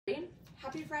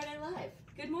Happy Friday Live.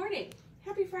 Good morning.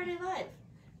 Happy Friday Live.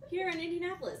 Here in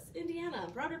Indianapolis, Indiana,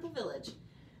 Broad Ripple Village.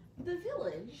 The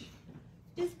village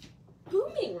is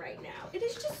booming right now. It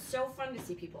is just so fun to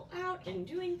see people out and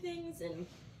doing things, and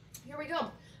here we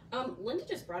go. Linda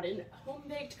just brought in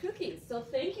home-baked cookies, so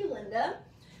thank you, Linda.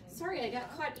 Sorry, I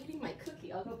got caught eating my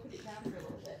cookie. I'll go put it down for a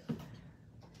little bit.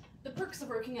 The perks of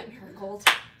working at Marigold.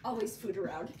 Always food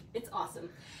around. It's awesome.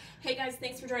 Hey guys,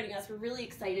 thanks for joining us. We're really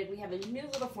excited. We have a new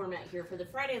little format here for the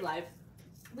Friday Live.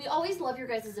 We always love your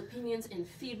guys' opinions and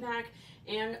feedback,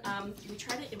 and we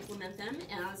try to implement them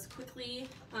as quickly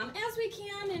as we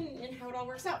can and how it all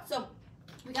works out. So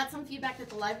we got some feedback that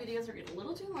the live videos are getting a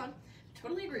little too long.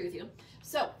 Totally agree with you.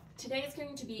 So today is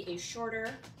going to be a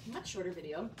shorter, much shorter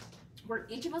video where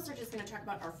each of us are just going to talk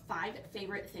about our 5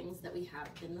 favorite things that we have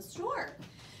in the store.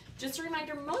 Just a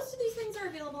reminder, most of these things are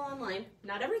available online.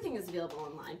 Not everything is available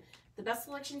online. The best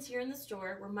selections here in the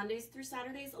store were Mondays through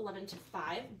Saturdays, 11 to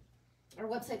 5. Our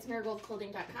website's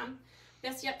marigoldclothing.com.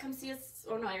 Best yet, come see us.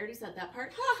 Oh no, I already said that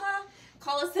part. Haha.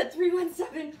 Call us at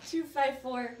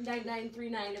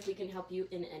 317-254-9939 if we can help you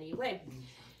in any way.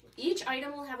 Each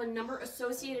item will have a number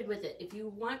associated with it. If you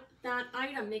want that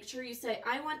item, make sure you say,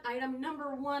 I want item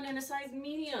number 1 in a size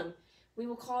medium. We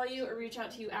will call you or reach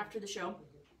out to you after the show.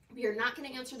 We are not going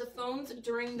to answer the phones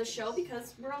during the show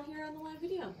because we're all here on the live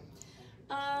video.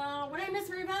 What did I miss,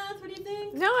 Mary Beth? What do you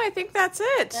think? No, I think that's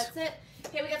it. That's it.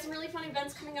 Okay, we got some really fun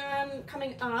events coming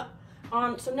up.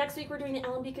 So next week we're doing the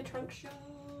Alambika Trunk Show.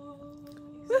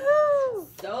 Woohoo!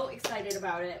 So excited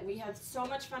about it. We had so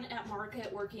much fun at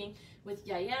market working with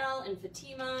Yael and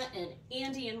Fatima and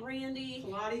Andy and Randy.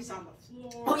 Pilates on the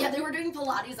floor. Oh yeah, they were doing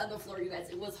Pilates on the floor, you guys.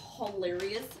 It was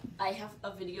hilarious. I have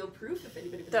a video proof if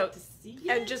anybody would like to see it.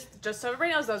 And just so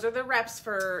everybody knows, those are the reps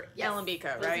for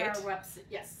Alambika, right? Those are our reps.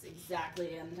 Yes,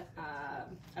 exactly. And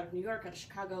out of New York, out of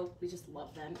Chicago, we just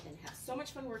love them and have so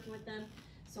much fun working with them.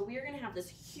 So we are going to have this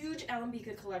huge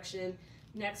Alambika collection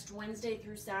next Wednesday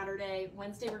through Saturday.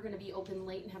 Wednesday we're going to be open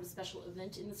late and have a special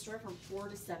event in the store from 4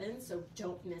 to 7, so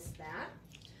don't miss that.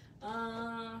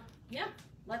 Yeah,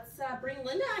 let's bring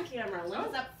Linda on camera.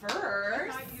 Linda's up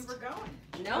first. I thought you were going.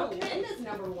 No, Okay. Linda's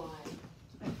number 1.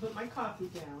 I put my coffee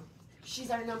down. She's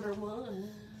our number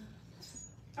 1.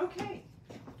 Okay.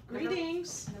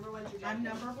 Greetings. Number 1's your jacket. I'm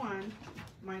number 1.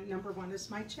 My number 1 is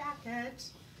my jacket.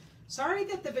 Sorry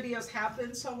that the videos have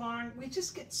been so long. We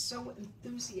just get so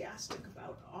enthusiastic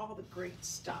about all the great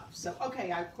stuff. So,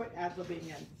 okay, I quit ad-libbing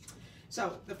in.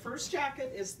 So, the first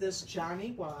jacket is this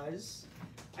Johnny Was.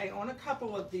 I own a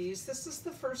couple of these. This is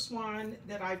the first one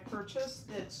that I purchased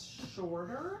that's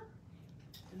shorter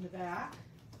in the back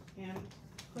and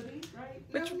hoodie, right?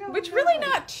 Which really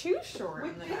not too short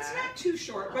in the It's back. not too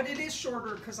short, but it is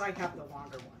shorter because I have the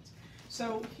longer ones.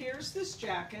 So here's this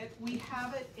jacket. We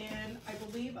have it in, I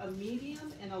believe, a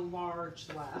medium and a large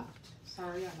left.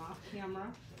 Sorry, I'm off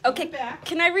camera. Okay, Back.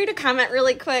 can I read a comment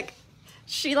really quick?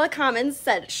 Sheila Commons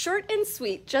said, short and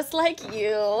sweet, just like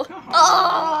you.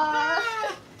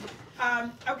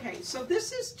 Okay, so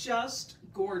this is just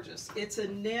gorgeous. It's a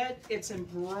knit, it's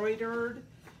embroidered.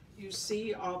 You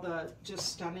see all the just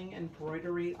stunning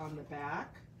embroidery on the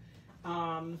back.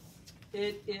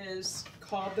 It is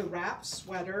called the wrap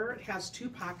sweater. It has 2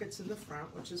 pockets in the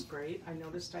front, which is great. I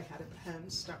noticed I had a pen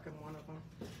stuck in one of them.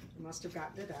 I must have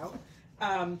gotten it out.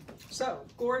 So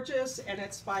gorgeous, and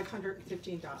it's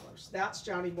 $515. That's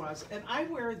Johnny Was, and I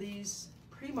wear these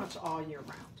pretty much all year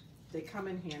round. They come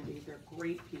in handy. They're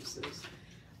great pieces.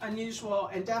 Unusual,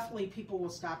 and definitely people will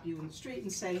stop you in the street and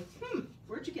say,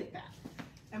 where'd you get that?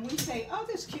 And we say, oh,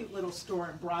 this cute little store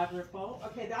in Broad Ripple.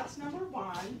 Okay, that's number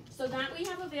 1. So that we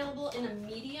have available in a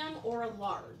medium or a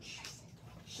large.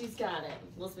 She's got it.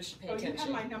 Elizabeth should pay Oh, you have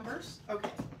attention. my numbers?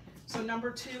 Okay. So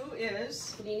number 2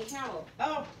 is, Panini towel.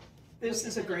 oh, this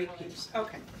is a great piece.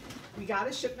 Okay. We got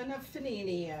a shipment of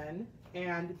Fanini in,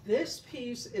 and this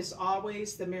piece is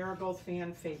always the Marigold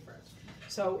fan favorite.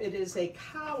 So it is a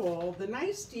cowl. The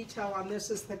nice detail on this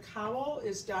is the cowl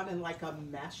is done in like a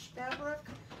mesh fabric.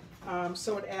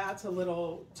 So it adds a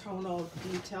little tonal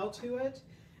detail to it.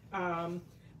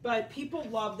 But people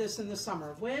love this in the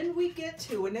summer. When we get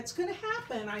to, and it's going to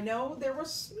happen, I know there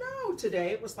was snow today.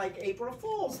 It was like April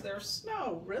Fool's. There's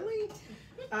snow, really?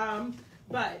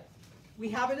 But we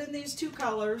have it in these 2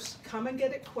 colors. Come and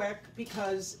get it quick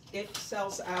because it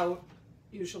sells out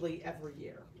usually every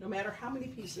year, no matter how many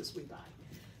pieces we buy.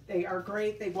 They are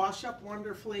great. They wash up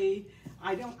wonderfully.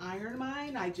 I don't iron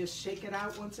mine. I just shake it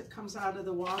out once it comes out of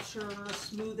the washer,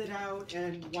 smooth it out,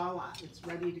 and voila, it's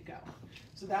ready to go.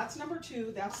 So that's number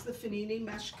 2. That's the Fanini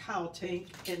Mesh Cowl Tank,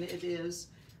 and it is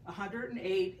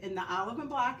 $108 in the olive and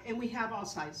black, and we have all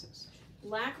sizes.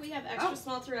 Black we have extra Oh.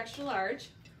 small through extra large.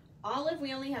 Olive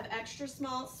we only have extra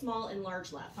small, small, and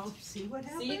large left. Oh, see what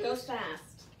happens? See, it goes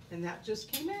fast. And that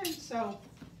just came in, so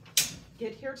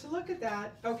get here to look at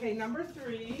that. Okay, number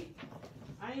 3.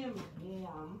 I am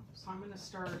warm, so I'm going to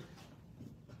start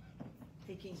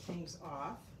taking things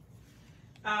off.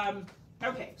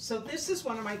 Okay, so this is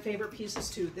one of my favorite pieces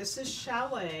too. This is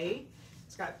Chalet.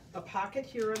 It's got a pocket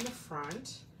here in the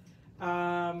front.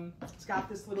 It's got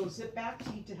this little zip back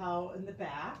detail in the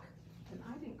back. And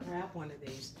I didn't grab one of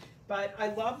these, but I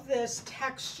love this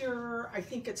texture. I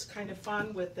think it's kind of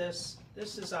fun with this.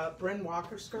 This is a Bryn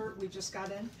Walker skirt we just got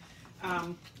in.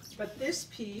 But this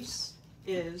piece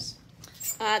is...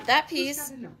 that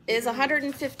piece is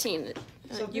 115.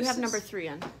 So You this have is- number 3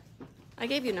 on. I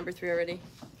gave you number 3 already.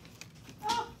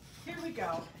 Oh, here we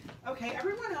go. Okay,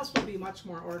 everyone else will be much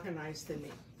more organized than me.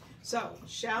 So,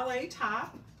 Chalet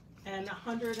top and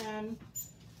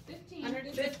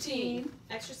 115.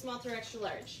 Extra small through extra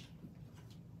large.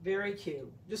 Very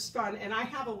cute. Just fun. And I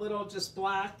have a little just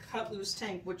black cut loose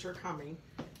tank, which are coming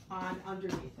on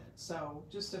underneath it. So,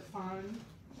 just a fun,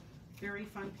 very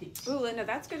fun piece. Ooh, Linda,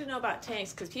 that's good to know about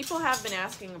tanks because people have been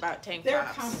asking about tank They're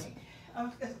tops.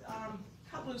 coming.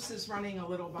 Cut loose is running a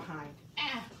little behind.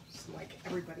 Just like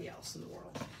everybody else in the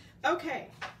world. Okay.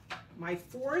 My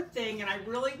 4th thing, and I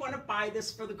really want to buy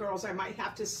this for the girls. I might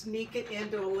have to sneak it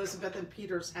into Elizabeth and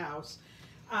Peter's house.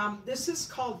 This is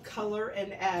called Color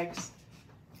and Eggs.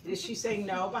 Is she saying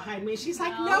no behind me? She's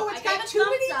like, no, it's I got gave a too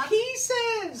many thumbs up.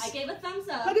 pieces. I gave a thumbs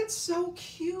up. But it's so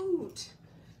cute.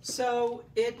 So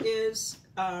it is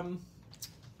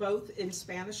both in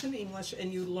Spanish and English,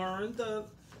 and you learn the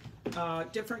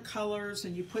different colors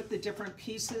and you put the different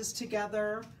pieces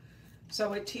together.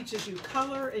 So it teaches you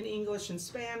color in English and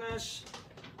Spanish.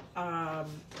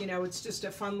 You know, it's just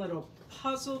a fun little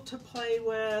puzzle to play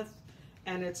with,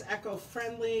 and it's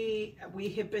eco-friendly. We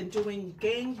have been doing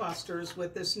gangbusters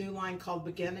with this new line called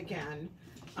Begin Again.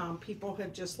 People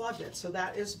have just loved it. So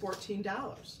that is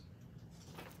 $14.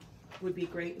 Would be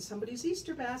great in somebody's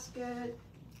Easter basket.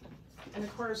 And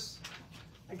of course,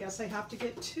 I guess I have to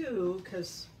get 2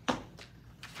 because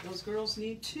those girls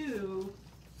need 2.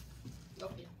 Oh,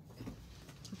 yeah.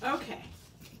 Okay,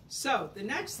 so the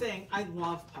next thing, I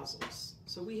love puzzles.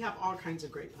 So we have all kinds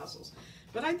of great puzzles.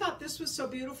 But I thought this was so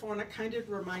beautiful, and it kind of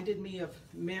reminded me of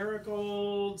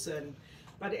marigolds,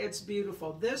 but it's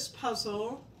beautiful. This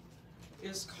puzzle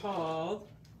is called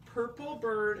Purple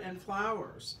Bird and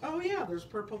Flowers. Oh yeah, there's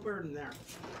Purple Bird in there.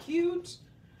 Cute.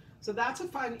 So that's a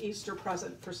fun Easter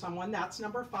present for someone. That's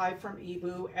number 5 from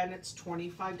Ebu, and it's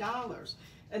 $25.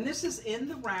 And this is in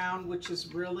the round, which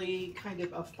is really kind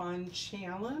of a fun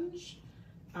challenge.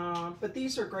 But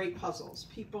these are great puzzles.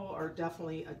 People are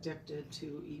definitely addicted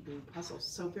to Ebu puzzles.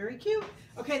 So very cute.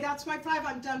 Okay, that's my 5.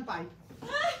 I'm done. Bye.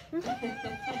 Let's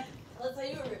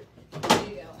say you were. There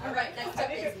you go. All right, next up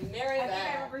is Mary I think I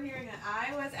Beth. remember hearing that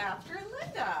I was after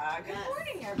Linda. Good Yes.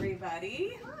 morning,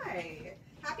 everybody. Hi.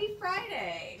 Happy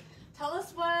Friday. Tell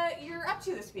us what you're up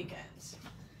to this weekend.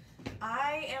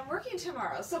 I am working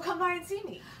tomorrow, so come by and see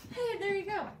me. Hey, there you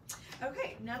go.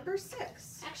 Okay, number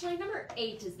 6. Actually, number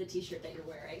 8 is the T-shirt that you're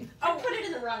wearing. Oh. I put it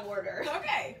in the wrong order.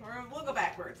 Okay, we'll go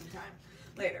backwards in time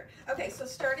later. Okay, so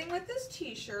starting with this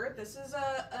t-shirt, this is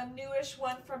a newish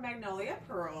one from Magnolia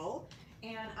Pearl,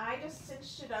 and I just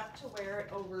cinched it up to wear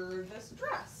it over this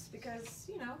dress because,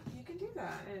 you know, you can do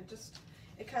that, and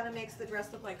it kind of makes the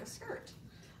dress look like a skirt.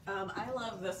 I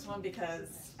love this one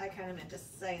because I kind of into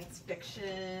science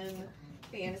fiction,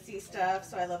 fantasy stuff,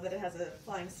 so I love that it has a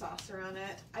flying saucer on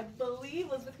it. I believe,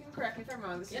 Elizabeth can correct me if I'm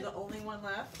wrong, this is the only one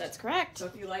left. That's correct. So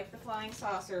if you like the flying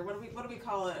saucer, what do we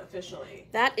call it officially?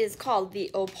 That is called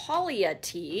the Opalia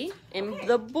tea in Okay.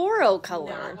 the Boro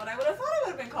color. Not what I would have thought it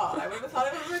would have been called. I would have thought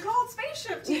it would have been called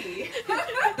spaceship tea.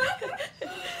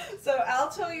 So I'll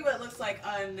tell you what it looks like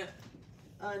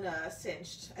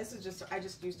cinched. I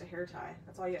just used a hair tie.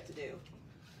 That's all you have to do.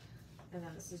 And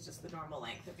then this is just the normal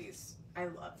length of these. I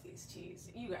love these tees.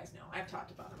 You guys know, I've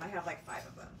talked about them. I have like 5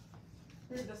 of them.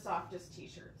 They're the softest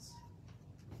t-shirts.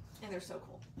 And they're so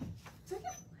cool. So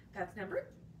yeah, that's number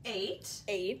 8.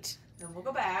 8. Then we'll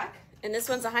go back. And this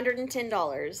one's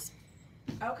 $110.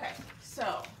 Okay,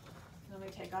 so let me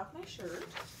take off my shirt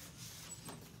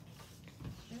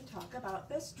and talk about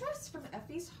this dress from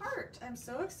Effie's Heart. I'm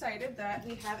so excited that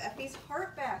we have Effie's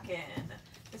Heart back in.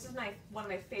 This is one of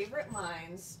my favorite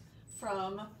lines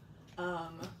from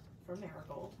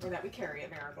Marigold, or that we carry at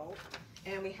Marigold,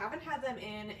 and we haven't had them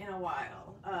in a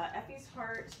while. Effie's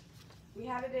Heart We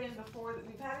had it in before,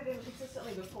 we've had it in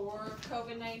consistently before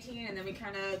COVID-19, and then we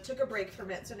kind of took a break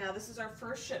from it. So now this is our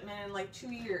first shipment in like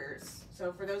 2 years.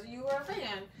 So for those of you who are a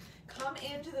fan, come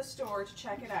into the store to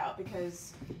check it out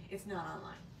because it's not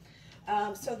online.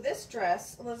 So this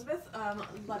dress, Elizabeth,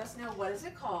 let us know, what is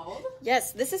it called?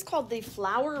 Yes, this is called the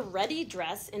Flower Ready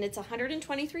dress, and it's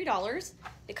 $123.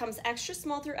 It comes extra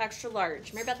small through extra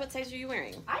large. Mary Beth, what size are you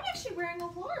wearing? I'm actually wearing a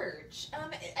large.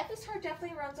 Effie's heart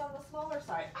definitely runs on the smaller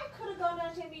side. I could have gone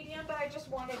down to a medium, but I just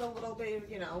wanted a little bit,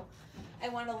 you know, I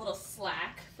wanted a little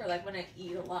slack for like when I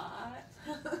eat a lot.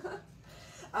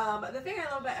 The thing I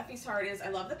love about Effie's heart is I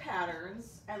love the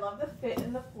patterns, I love the fit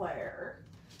and the flare.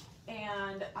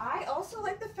 And I also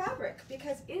like the fabric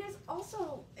because it is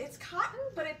also, it's cotton,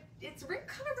 but it's kind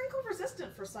of wrinkle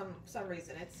resistant for some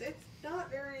reason. It's not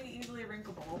very easily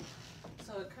wrinkable,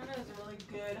 so it kind of is a really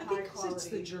good high quality. It's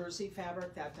the jersey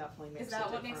fabric that definitely makes. Is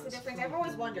that what makes the difference? I've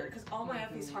always wondered because all my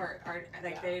Effie's heart are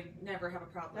like they never have a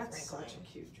problem with wrinkling. That's such a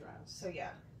cute dress. So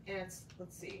yeah, and it's,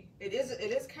 let's see, it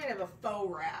is kind of a faux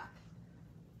wrap,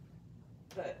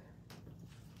 but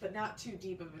not too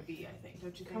deep of a V, I think.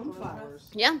 Don't you think? Cone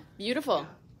flowers. Yeah, beautiful.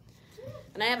 Yeah.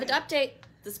 And I have an update.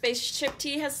 The spaceship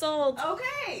tee has sold.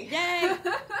 Okay. Yay!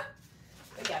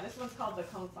 But yeah, this one's called the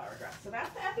cone flower dress. So that's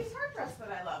the Effie's heart dress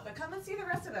that I love. But come and see the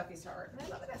rest of Effie's heart. And I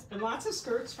love it. And lots of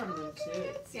skirts from them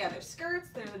too. Yeah, there's skirts,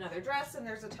 there's another dress, and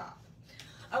there's a top.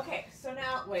 Okay, so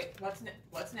now, wait, what's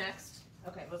next?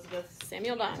 Okay, Elizabeth.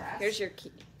 Samuel Don. Here's your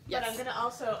key. But I'm gonna,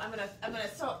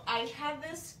 so I had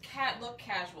this look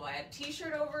casual. I had a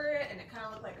t-shirt over it and it kind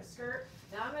of looked like a skirt.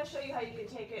 Now I'm gonna show you how you can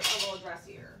take it a little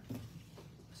dressier.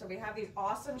 So we have these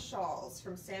awesome shawls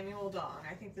from Samuel Don.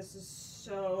 I think this is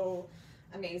so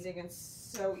amazing and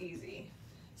so easy.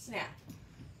 Snap.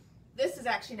 This is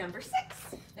actually number 6.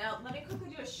 Now let me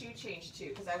quickly do a shoe change too,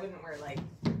 because I wouldn't wear like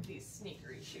these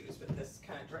sneakery shoes with this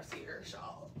kind of dressier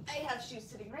shawl. I have shoes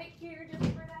sitting right here just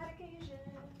for that occasion.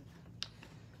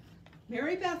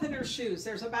 Mary Beth and her shoes.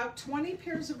 There's about 20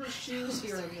 pairs of her shoes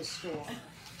here in the store.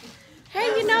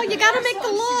 Hey, you know, you gotta make the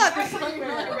look.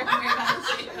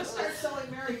 Start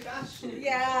selling Mary Beth shoes.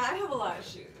 Yeah, I have a lot of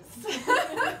shoes.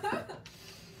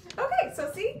 Okay, so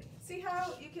see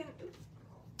how you can,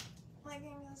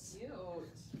 liking this?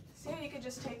 See how you can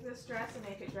just take this dress and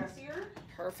make it dressier?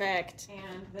 Perfect.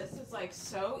 And this is like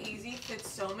so easy, fits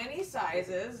so many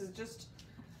sizes. It's just,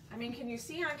 I mean, can you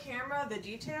see on camera the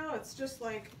detail? It's just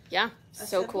like Yeah, a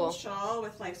so simple cool. shawl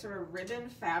with like sort of ribbon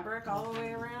fabric all the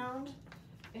way around.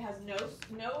 It has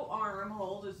no arm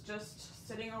hold. It's just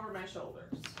sitting over my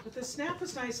shoulders. But the snap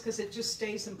is nice because it just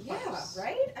stays in place. Yeah,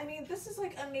 right? I mean, this is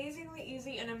like amazingly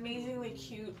easy and amazingly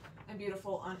cute and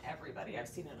beautiful on everybody I've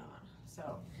seen it on.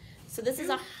 So this is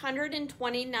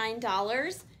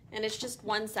 $129, and it's just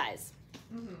one size.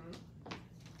 Mm-hmm.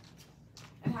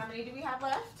 And how many do we have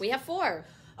left? We have 4.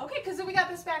 Okay, because we got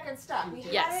this back in stock.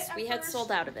 Yes, we had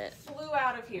sold out of it. Flew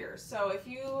out of here. So if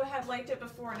you had liked it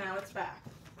before, now it's back.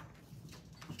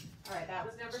 All right, that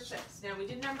was number 6. Now we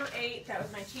did number 8. That was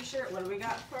my t-shirt. What do we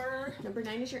got for Number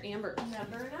 9 is your amber.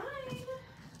 number 9?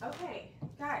 Okay,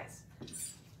 guys,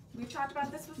 we've talked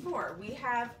about this before. We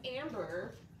have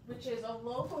Amber, which is a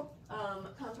local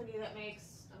company that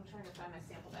makes, I'm trying to find my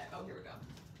sample bag. Oh, here we go.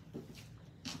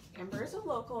 Amber is a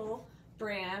local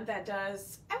brand that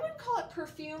does, I wouldn't call it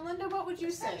perfume, Linda. What would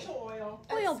you say? Essential oil.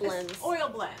 Oil blends. Oil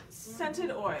blends,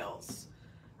 scented oils.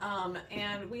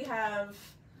 And we have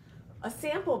a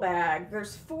sample bag.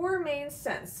 There's 4 main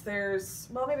scents. There's,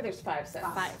 well, maybe there's 5 scents.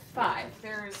 5.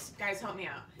 There's, guys, help me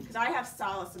out, because I have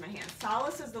Solace in my hand.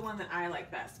 Solace is the one that I like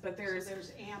best, but there's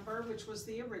Amber, which was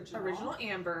the original. Original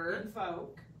Amber,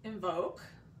 Invoke,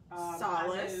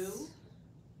 Solace, Anew,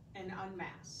 and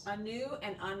Unmask. Anew,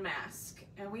 and Unmask.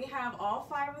 And we have all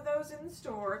 5 of those in the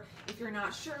store. If you're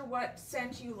not sure what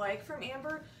scent you like from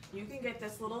Amber, you can get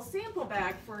this little sample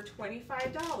bag for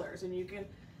 $25, and you can,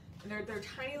 they're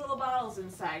tiny little bottles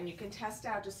inside, and you can test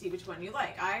out to see which one you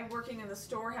like. I, working in the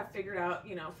store, have figured out,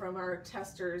 you know, from our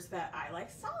testers that I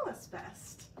like Solace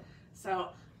best. So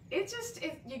it just,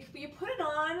 you put it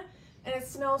on, and it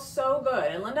smells so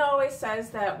good. And Linda always says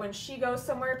that when she goes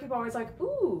somewhere, people are always like,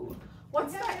 ooh,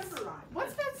 what's that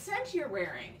scent you're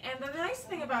wearing? And the nice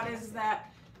thing about it is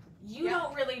that you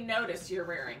don't really notice you're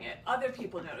wearing it. Other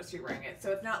people notice you're wearing it.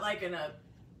 So it's not like a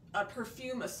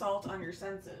perfume assault on your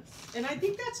senses. And I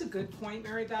think that's a good point,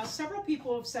 Mary Beth. Several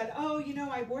people have said, oh, you know,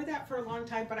 I wore that for a long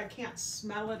time, but I can't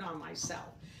smell it on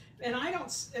myself. And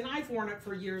I've worn it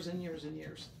for years and years and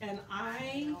years. And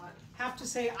I have to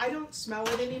say, I don't smell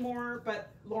it anymore, but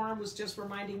Lauren was just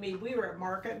reminding me, we were at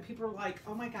market and people were like,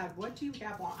 oh my God, what do you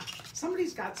have on?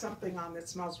 Somebody's got something on that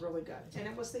smells really good. And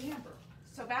it was the Amber.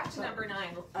 So back to number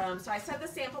 9. So I said the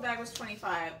sample bag was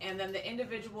 $25, and then the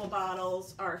individual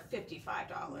bottles are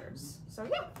 $55. So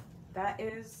yeah, that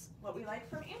is what we like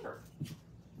from Amber.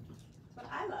 What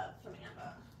I love from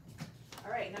Amber.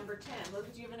 All right, number 10.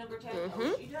 Look, do you have a number 10?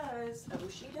 Oh, she does. Oh,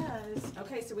 she does.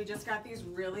 Okay, so we just got these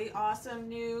really awesome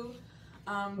new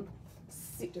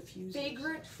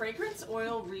diffusers. fragrance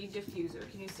oil reed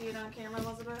diffuser. Can you see it on camera,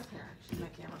 Elizabeth? Here, she's my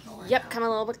camera forward. Yep, come a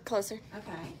little bit closer.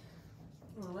 Okay.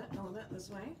 A little bit this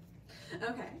way.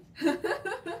 Okay.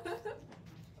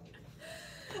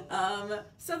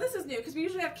 So this is new because we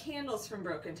usually have candles from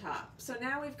Broken Top. So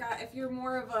now we've got, if you're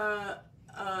more of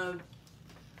a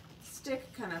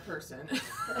stick kind of person, if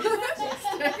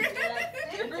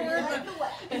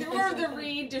you're more of the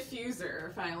reed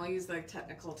diffuser, finally use like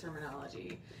technical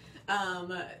terminology,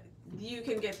 you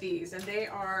can get these, and they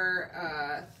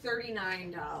are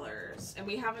 $39. And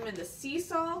we have them in the sea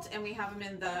salt, and we have them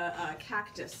in the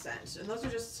cactus scent. And those are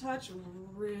just such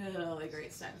really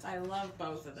great scents. I love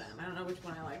both of them. I don't know which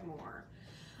one I like more.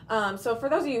 So for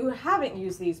those of you who haven't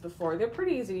used these before, they're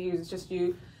pretty easy to use. It's just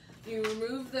you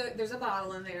remove there's a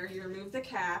bottle in there, you remove the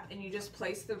cap, and you just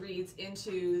place the reeds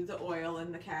into the oil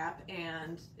in the cap,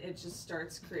 and it just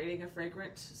starts creating a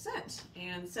fragrant scent.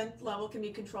 And scent level can be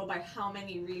controlled by how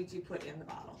many reeds you put in the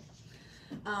bottle.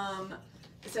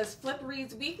 It says flip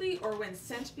reeds weekly or when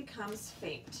scent becomes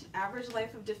faint. Average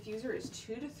life of diffuser is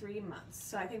 2 to 3 months.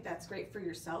 So I think that's great for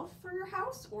yourself, for your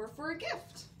house, or for a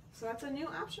gift. So that's a new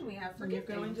option we have for When you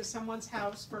gifting. go into someone's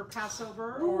house for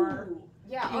Passover or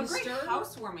yeah, a great Easter,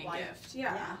 housewarming gift.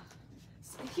 Yeah.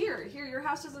 So here, your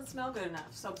house doesn't smell good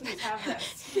enough, so please have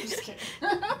this. Just kidding.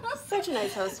 Such a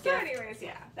nice host So gift. anyways,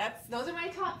 yeah, those are my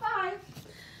top 5.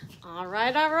 All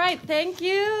right, thank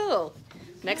you.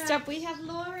 Next up, We have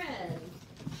Lauren.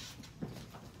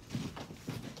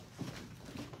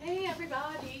 Hey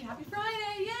everybody, happy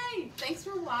Friday, yay! Thanks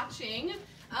for watching.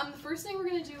 The first thing we're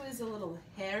gonna do is a little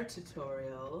hair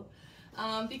tutorial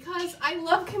because I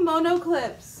love kimono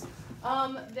clips.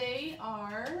 They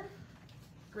are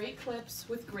great clips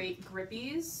with great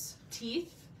grippies,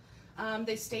 teeth.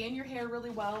 They stay in your hair really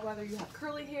well, whether you have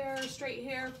curly hair, straight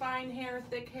hair, fine hair,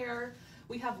 thick hair.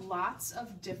 We have lots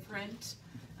of different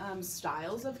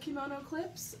styles of kimono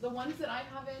clips. The ones that I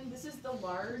have in, this is the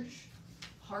large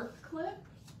harp clip.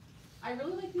 I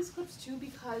really like these clips too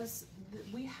because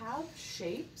we have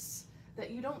shapes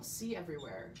that you don't see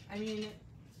everywhere. I mean,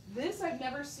 this I've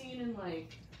never seen in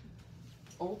like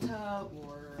Ulta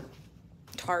or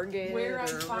Target. where I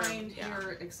or find yeah.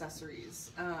 hair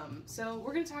accessories. So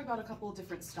we're going to talk about a couple of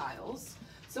different styles.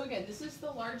 So again, this is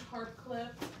the large harp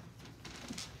clip.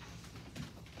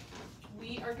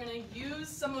 We are going to use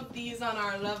some of these on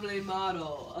our lovely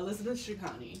model, Elizabeth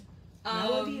Shikani.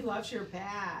 Melody loves your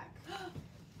bag.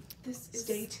 This is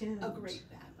Stay tuned. a great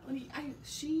bag.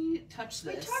 She touched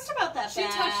this. We talked about that She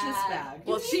bag. touched this bag.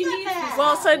 Well, You she need that needs. bag.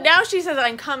 Well, so now she says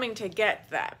I'm coming to get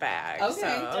that bag. Okay, So,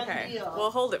 done okay. deal. We'll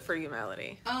hold it for you,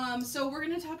 Melody. So we're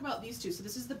going to talk about these two. So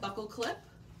this is the buckle clip,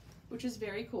 which is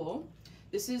very cool.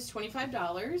 This is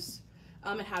 $25.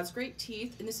 It has great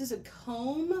teeth, and this is a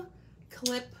comb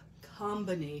clip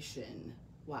combination.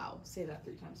 Wow, say that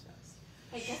 3 times fast.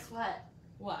 Hey, guess what?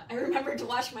 What? I remembered to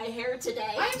wash my hair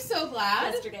today. I'm so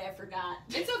glad. Yesterday I forgot.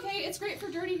 It's okay. It's great for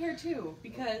dirty hair too,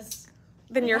 because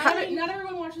Then you're not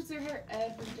everyone washes their hair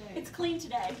every day. It's clean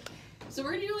today. So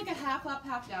we're gonna do like a half up,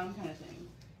 half down kind of thing.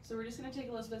 So we're just gonna take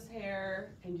Elizabeth's hair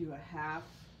and do a half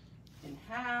and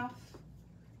half,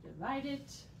 divide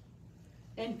it,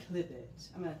 and clip it.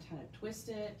 I'm gonna kind of twist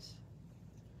it,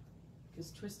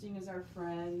 because twisting is our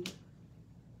friend.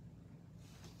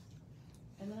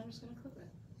 And then I'm just gonna clip it.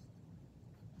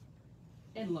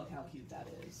 And look how cute that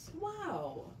is.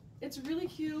 Wow. It's really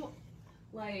cute.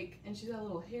 Like, and she's got a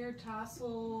little hair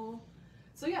tassel.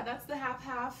 So yeah, that's the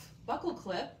half buckle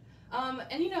clip.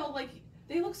 And you know, like,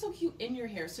 they look so cute in your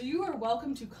hair. So you are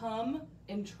welcome to come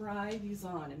and try these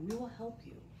on, and we will help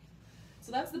you.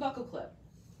 So that's the buckle clip.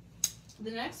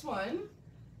 The next one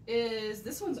is,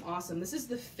 this one's awesome. This is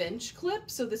the Finch clip.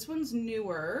 So this one's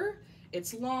newer.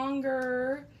 It's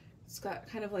longer. It's got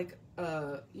kind of like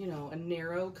you know, a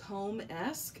narrow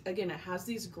comb-esque. Again, it has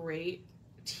these great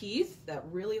teeth that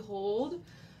really hold.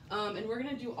 And we're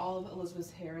gonna do all of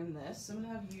Elizabeth's hair in this. So I'm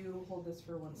gonna have you hold this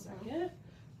for 1 second.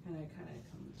 Kind of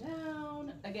come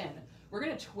down. Again, we're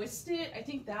gonna twist it. I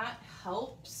think that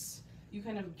helps you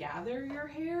kind of gather your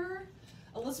hair.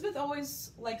 Elizabeth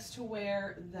always likes to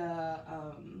wear the,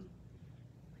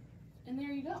 and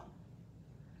there you go.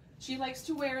 She likes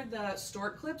to wear the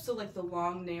stork clip, so like the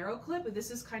long narrow clip, but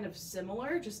this is kind of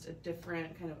similar, just a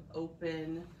different kind of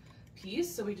open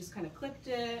piece. So we just kind of clipped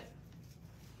it,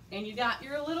 And you got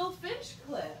your little Finch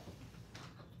clip.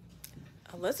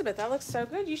 Elizabeth, that looks so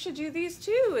good. You should do these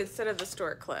too instead of the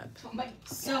stork clip. Oh my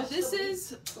So gosh, this the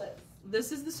is clips.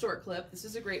 the stork clip. This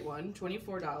is a great one,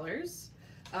 $24.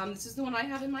 This is the one I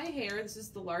have in my hair. This is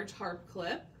the large harp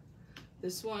clip.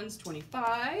 This one's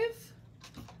 $25.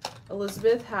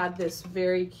 Elizabeth had this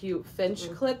very cute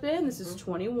Finch clip in. This is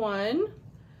 $21.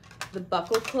 The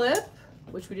buckle clip,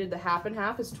 which we did the half and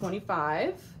half, is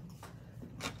 $25.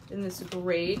 And this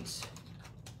great,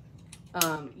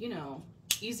 you know,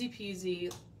 easy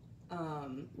peasy,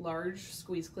 large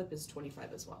squeeze clip is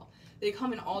 $25 as well. They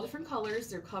come in all different colors.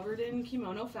 They're covered in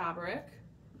kimono fabric.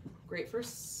 Great for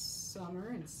summer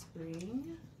and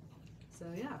spring. So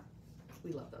yeah,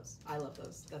 we love those. I love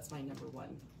those. That's my number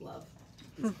one love.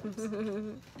 These clips.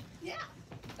 Yeah.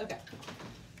 Okay.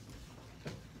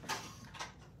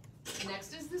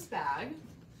 Next is this bag.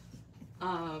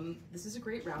 This is a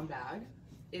great round bag.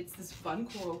 It's this fun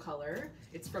coral color.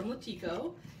 It's from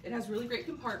Latico. It has really great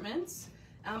compartments.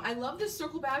 I love this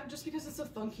circle bag just because it's a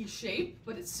funky shape,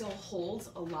 but it still holds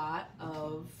a lot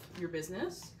of your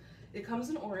business. It comes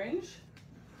in orange.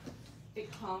 It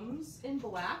comes in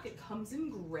black. It comes in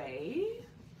gray.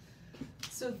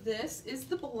 So this is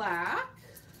the black.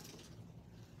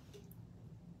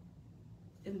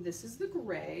 And this is the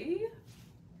gray.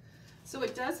 So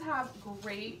it does have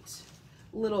great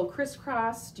little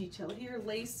crisscross detail here,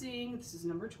 lacing. This is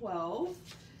number 12.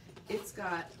 It's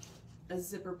got a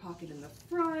zipper pocket in the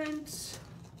front,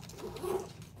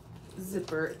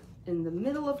 zipper in the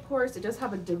middle, of course. It does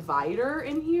have a divider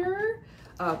in here,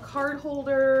 a card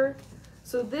holder.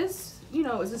 So this, you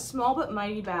know, is a small but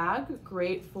mighty bag,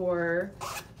 great for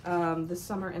the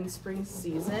summer and spring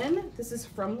season. This is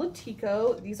from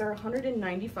Latico. These are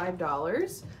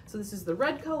 $195. So this is the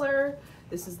red color,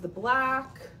 this is the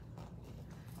black,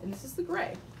 and this is the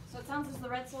gray. So it sounds as the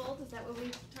red sold. Is that what we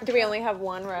talked Do we about? only have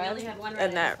one red? We only had one red.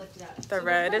 And I that just looked it up. the So the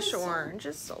reddish red is orange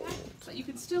is sold. But you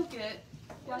can still get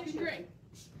black and gray,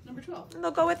 number 12. And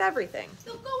they'll go with everything.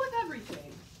 They'll go with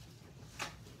everything.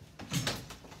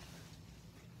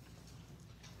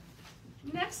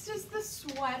 Next is the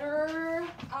sweater.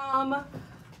 I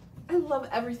love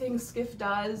everything Skiff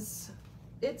does.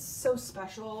 It's so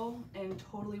special and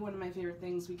totally one of my favorite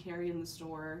things we carry in the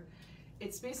store.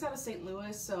 It's based out of St.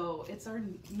 Louis, so it's our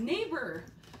neighbor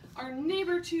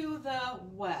to the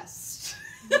west.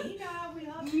 Nina, we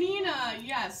love Nina,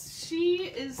 yes,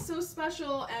 she is so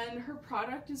special and her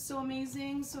product is so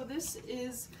amazing. So this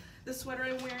is the sweater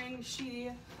I'm wearing.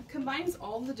 She combines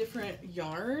all the different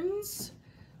yarns,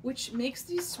 which makes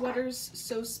these sweaters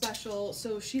so special.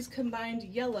 So she's combined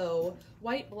yellow,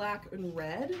 white, black, and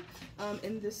red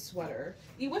in this sweater.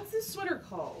 What's this sweater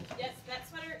called? Yes, that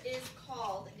sweater is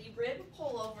called the Rib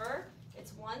Pullover.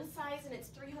 It's one size and it's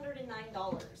 $309.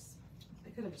 I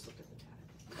could have just looked at the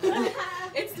tag.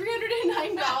 It's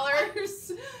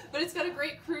 $309, but it's got a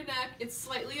great crew neck. It's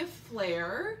slightly a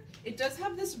flare. It does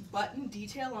have this button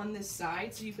detail on this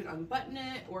side, so you can unbutton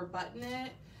it or button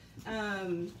it.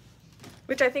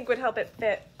 Which I think would help it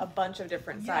fit a bunch of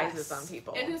different sizes Yes. on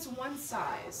people. It is one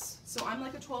size, so I'm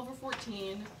like a 12 or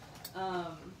 14. So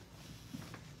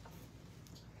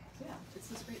yeah, it's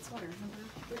this great sweater, number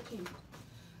 13.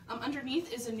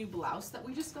 Underneath is a new blouse that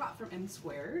we just got from M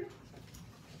Squared.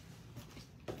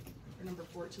 Or number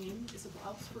 14 is a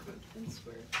blouse for M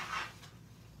Squared.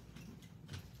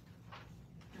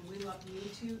 And we love Me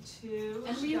Too.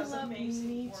 And She we does love amazing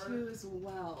Me work. Too as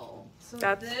well. So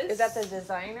Is that the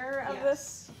designer of Yes.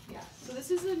 this? Yes. So this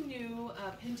is a new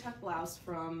pin tuck blouse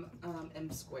from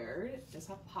M Squared. It does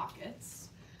have pockets.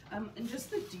 And just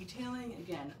the detailing,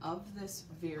 again, of this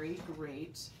very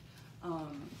great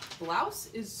blouse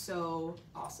is so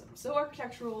awesome. So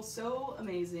architectural, so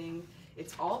amazing.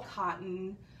 It's all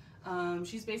cotton.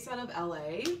 She's based out of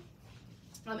LA.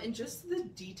 And just the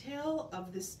detail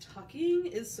of this tucking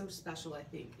is so special, I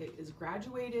think. It is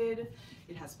graduated,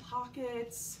 it has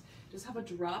pockets, it does have a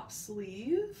drop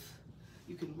sleeve.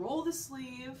 You can roll the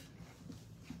sleeve.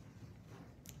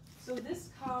 So this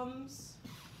comes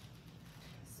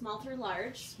Small through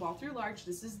large. small through large.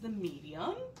 This is the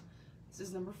medium. This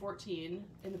is number 14.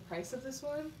 And the price of this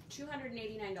one?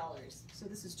 $289. So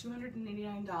this is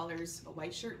 $289. A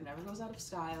white shirt never goes out of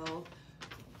style.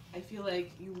 I feel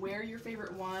like you wear your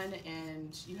favorite one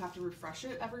and you have to refresh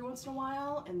it every once in a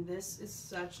while, and this is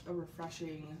such a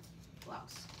refreshing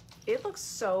blouse. It looks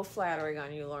so flattering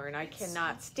on you, Lauren. I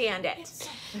cannot stand it.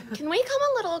 Can we come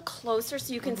a little closer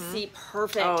so you can see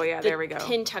perfect? Oh, yeah, there we go.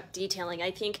 Pin tuck detailing. I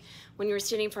think when you're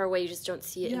standing far away, you just don't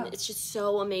see it. Yeah. And it's just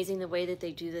so amazing the way that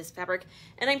they do this fabric.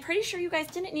 And I'm pretty sure you guys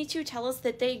didn't need to tell us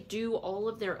that they do all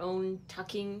of their own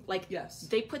tucking. Like, Yes.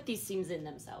 they put these seams in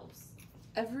themselves.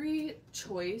 Every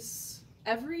choice,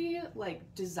 every like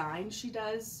design she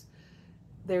does,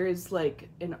 there is like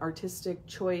an artistic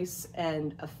choice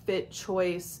and a fit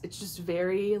choice. It's just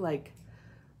very like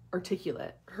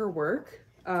articulate, her work.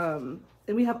 And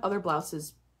we have other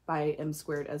blouses by M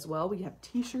Squared as well. We have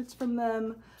t-shirts from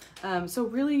them. So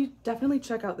really definitely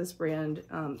check out this brand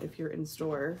if you're in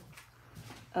store,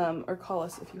 or call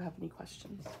us if you have any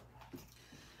questions.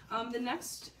 The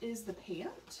next is the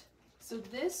pant. So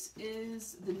this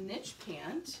is the Niche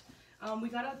pant. We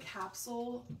got a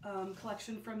capsule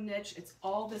collection from Niche. It's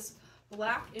all this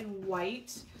black and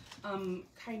white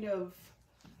kind of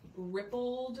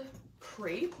rippled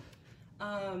crepe.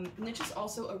 Niche is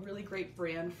also a really great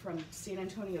brand from San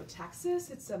Antonio, Texas.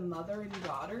 It's a mother and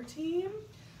daughter team.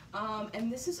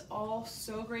 And this is all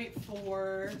so great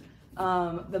for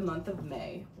the month of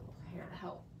May. Here,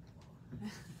 help.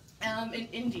 In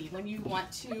Indy, when you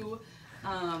want to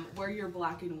wear your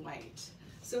black and white.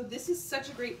 So this is such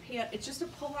a great pant. It's just a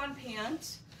pull-on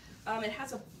pant. It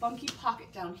has a funky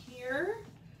pocket down here.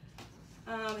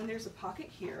 And there's a pocket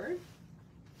here.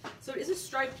 So it is a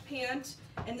striped pant,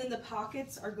 and then the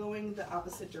pockets are going the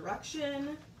opposite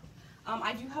direction.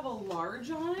 I do have a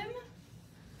large on.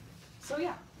 So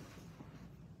yeah,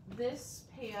 this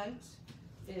pant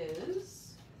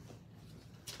is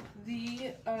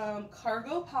the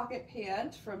cargo pocket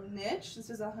pant from Niche. This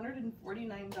is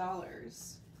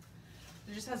 $149.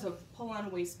 It just has a pull-on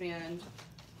waistband.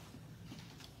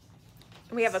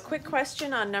 We have a quick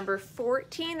question on number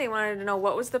 14. They wanted to know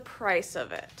what was the price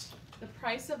of it. The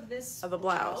price of this Of the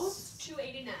blouse.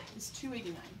 $289. is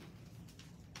 $289.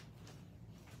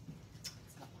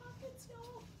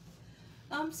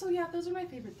 So yeah, those are my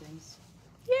favorite things.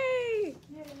 Yay!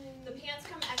 The pants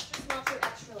come extra small through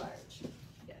extra large.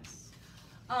 Yes.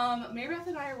 Mary Beth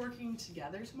and I are working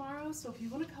together tomorrow, so if you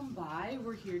want to come by,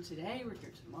 we're here today, we're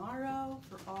here tomorrow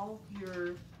for all of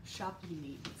your shopping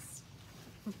needs.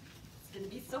 It's gonna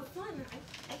be so fun.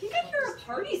 I think I hear a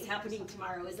party's happening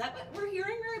tomorrow. Is that what we're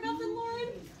hearing, Mary Beth and Lauren?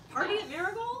 Party at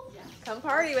Marigold? Come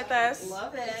party with us.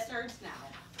 Love It it. starts now.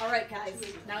 All right, guys.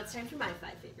 Now it's time for my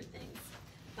 5 favorite things.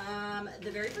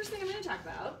 The very first thing I'm going to talk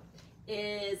about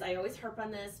is, I always harp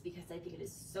on this because I think it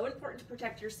is so important to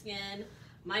protect your skin,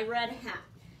 my red hat.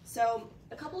 So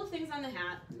a couple of things on the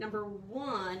hat. Number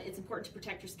 1, it's important to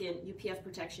protect your skin, UPF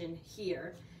protection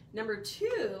here. Number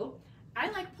 2, I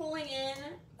like pulling in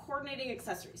coordinating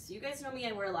accessories. So you guys know me,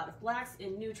 I wear a lot of blacks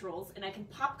and neutrals, and I can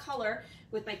pop color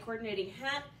with my coordinating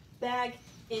hat, bag,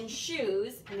 and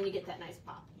shoes, and then you get that nice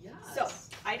pop. Yes. So,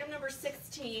 item number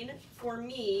 16 for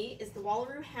me is the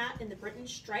Wallaroo hat in the Britain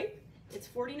stripe. It's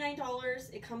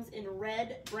 $49. It comes in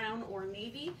red, brown, or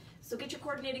navy. So get your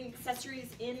coordinating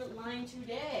accessories in line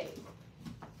today.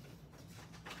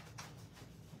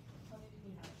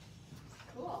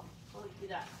 Cool. I'll do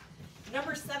that.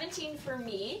 Number 17 for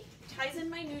me ties in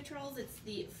my neutrals. It's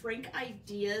the Frank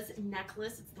Ideas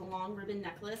necklace. It's the long ribbon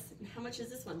necklace. And how much is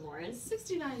this one, Lauren?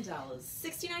 $69.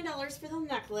 $69 for the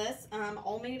necklace,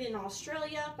 all made in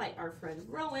Australia by our friend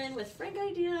Rowan with Frank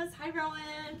Ideas. Hi,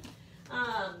 Rowan.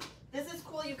 This is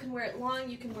cool. You can wear it long,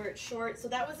 you can wear it short. So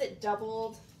that was it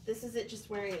doubled. This is it just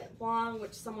wearing it long,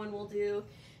 which someone will do.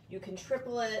 You can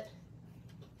triple it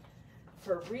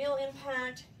for real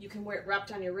impact. You can wear it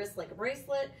wrapped on your wrist like a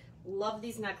bracelet. Love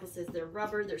these necklaces. They're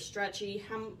rubber, they're stretchy.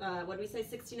 What do we say,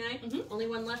 69? Mhm. Only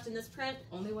one left in this print?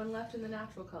 Only one left in the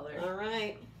natural color. All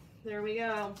right, there we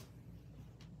go. All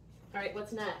right,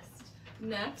 what's next?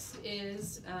 Next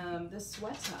is the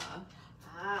sweater.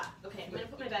 Okay, I'm gonna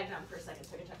put my bag down for a second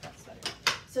so I can talk about the sweater.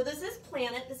 So this is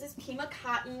Planet. This is Pima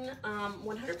Cotton,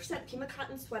 100% Pima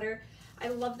Cotton sweater. I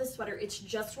love this sweater. It's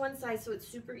just one size, so it's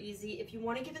super easy. If you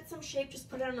want to give it some shape, just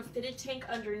put it on a fitted tank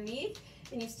underneath,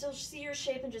 and you still see your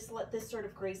shape, and just let this sort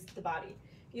of grace the body.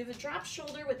 You have a drop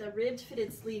shoulder with a ribbed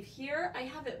fitted sleeve here. I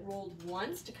have it rolled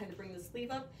once to kind of bring the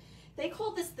sleeve up. They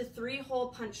call this the 3-hole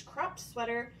punch cropped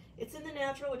sweater. It's in the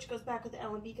natural, which goes back with the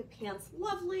Alambika pants.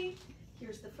 Lovely.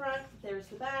 Here's the front, there's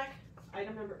the back.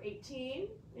 Item number 18.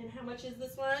 And how much is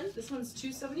this one? This one's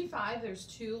 $275. There's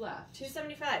 2 left.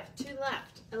 $275, 2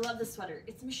 left. I love this sweater.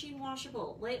 It's machine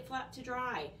washable. Lay it flat to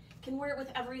dry. Can wear it with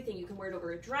everything. You can wear it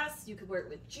over a dress. You can wear it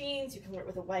with jeans. You can wear it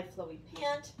with a wide flowy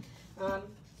pant.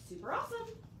 Super awesome.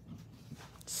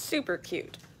 Super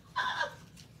cute.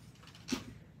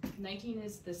 19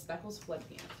 is the Speckles flood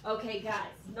pant. Okay, guys,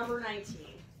 number 19.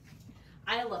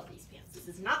 I love these pants. This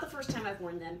is not the first time I've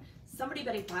worn them. Somebody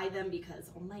better buy them because,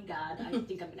 oh my God, I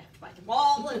think I'm gonna have to buy them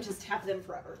all and just have them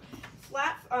forever.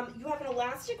 Flat, you have an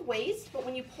elastic waist, but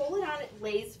when you pull it on, it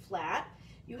lays flat.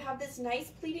 You have this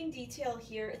nice pleating detail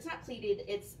here. It's not pleated,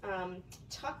 it's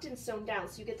tucked and sewn down.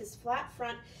 So you get this flat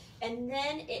front, and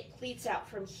then it pleats out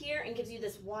from here and gives you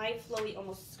this wide, flowy,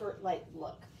 almost skirt-like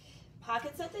look.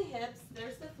 Pockets at the hips,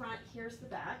 there's the front, here's the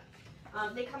back.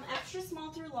 They come extra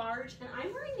small through large, and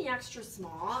I'm wearing the extra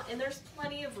small, and there's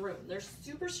plenty of room. They're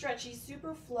super stretchy,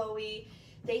 super flowy.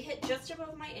 They hit just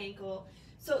above my ankle.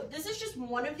 So this is just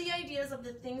one of the ideas of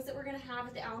the things that we're gonna have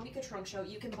at the Alambika Trunk Show.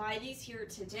 You can buy these here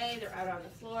today. They're out on the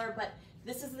floor, but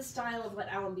this is the style of what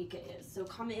Alambika is. So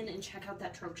come in and check out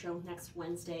that trunk show next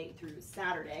Wednesday through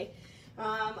Saturday.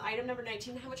 Item number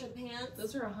 19, how much are the pants?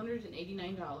 Those are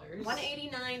 $189.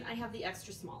 $189, I have the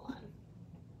extra small on.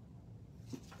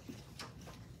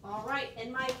 All right,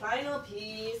 and my final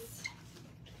piece.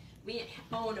 We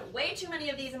own way too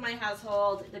many of these in my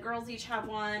household. The girls each have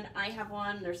one. I have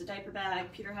one. There's a diaper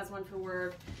bag. Peter has one for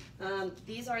work.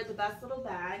 These are the best little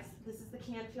bags. This is the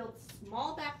Canfield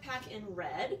small backpack in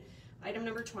red. Item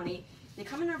number 20. They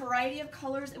come in a variety of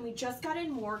colors, and we just got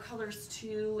in more colors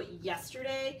too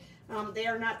yesterday. They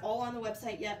are not all on the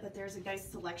website yet, but there's a nice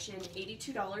selection.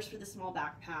 $82 for the small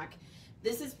backpack.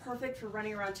 This is perfect for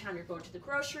running around town. You're going to the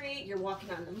grocery, you're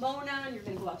walking on the Mona, you're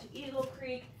gonna go out to Eagle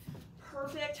Creek.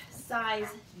 Perfect size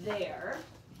there.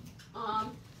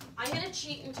 I'm gonna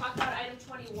cheat and talk about item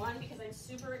 21 because I'm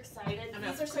super excited.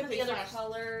 These are some of the other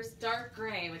colors. Dark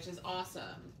gray, which is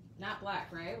awesome. Not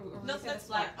black, right? Nope, that's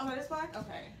black. Oh, it is black?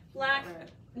 Okay. Black.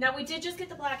 Now we did just get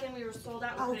the black in. We were sold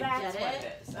out. We couldn't get what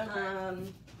it is.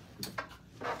 Okay.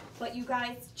 But you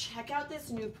guys, check out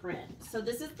this new print. So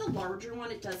this is the larger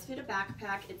one. It does fit a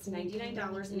backpack. It's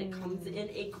 $99 and it comes in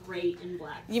a gray and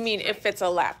black. You mean it fits a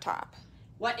laptop?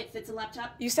 What? It fits a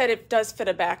laptop? You said it does fit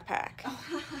a backpack.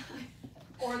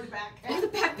 Or the backpack. Or the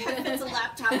backpack fits a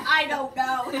laptop. I don't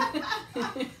know.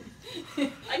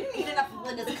 I didn't eat enough of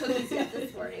Linda's cookies yet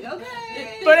this morning.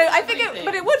 Okay. But I think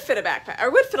it would fit a backpack,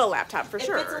 or would fit a laptop for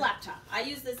sure. It fits a laptop. I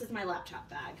use this as my laptop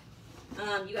bag.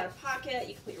 You got a pocket.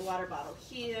 You can put your water bottle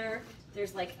here.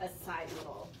 There's like a side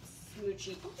little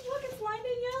smoochy. Oh, look, it's lined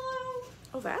in yellow.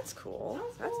 Oh, that's cool.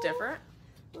 That's That's cool. different.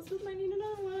 Let's might need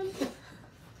another one.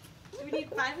 Do we need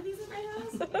 5 of these in my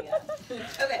house? Yeah.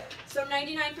 Okay, so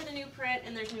 $99 for the new print,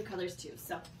 and there's new colors too.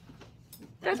 So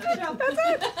That's our it. show. That's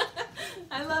it.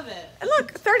 I love it. And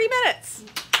look, 30 minutes.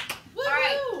 All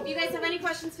right. If you guys have any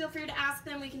questions, feel free to ask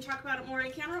them. We can talk about it more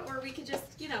on camera, or we could just,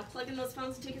 plug in those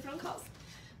phones and take your phone calls.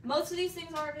 Most of these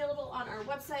things are available on our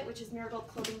website, which is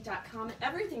marigoldclothing.com.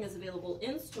 Everything is available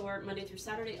in store Monday through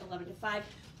Saturday, 11 to 5.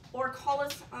 Or call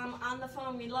us on the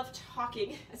phone. We love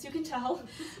talking, as you can tell.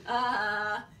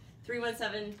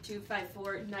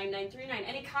 317-254-9939.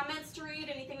 Any comments to read?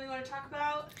 Anything we want to talk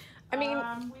about? I mean,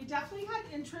 we definitely had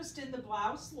interest in the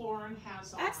blouse Lauren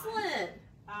has on. Excellent.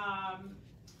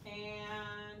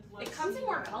 And It comes in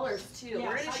more colors too. Yes,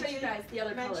 We're going to show you guys the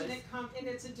other colors. And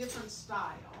it's a different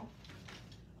style.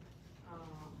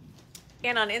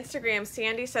 and on Instagram,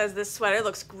 Sandy says this sweater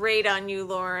looks great on you,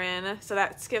 Lauren. So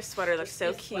that skiff sweater looks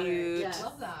so Skiff sweater, cute. yes.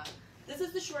 Love that. This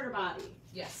is the shorter body.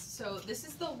 Yes, so this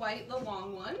is the white, the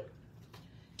long one.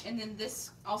 And then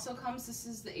this also comes, this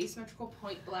is the asymmetrical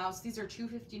point blouse. These are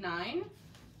 $259.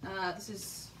 This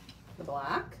is the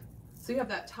black. So you have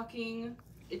that tucking.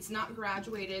 It's not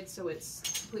graduated, so it's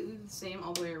completely the same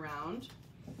all the way around.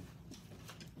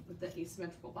 With the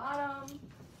asymmetrical bottom.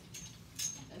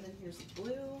 And then here's the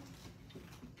blue.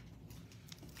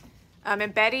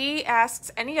 And Betty asks,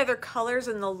 any other colors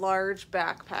in the large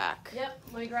backpack? Yep,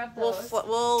 let me grab We'll, those.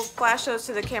 we'll flash those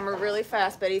to the camera really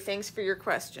fast, Betty. Thanks for your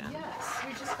question. Yes,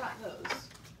 we just got those.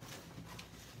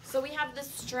 So we have the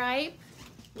stripe,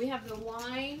 we have the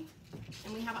wine,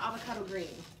 and we have avocado green.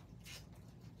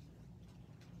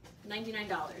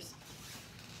 $99.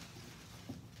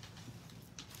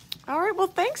 All right, well,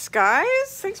 thanks, guys.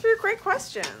 Thanks for your great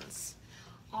questions.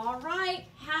 All right,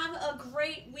 have a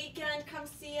great weekend. Come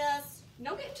see us.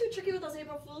 Don't get too tricky with those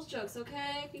April Fool's jokes,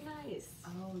 okay? Be nice.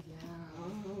 Oh,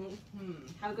 yeah.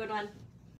 Have a good one.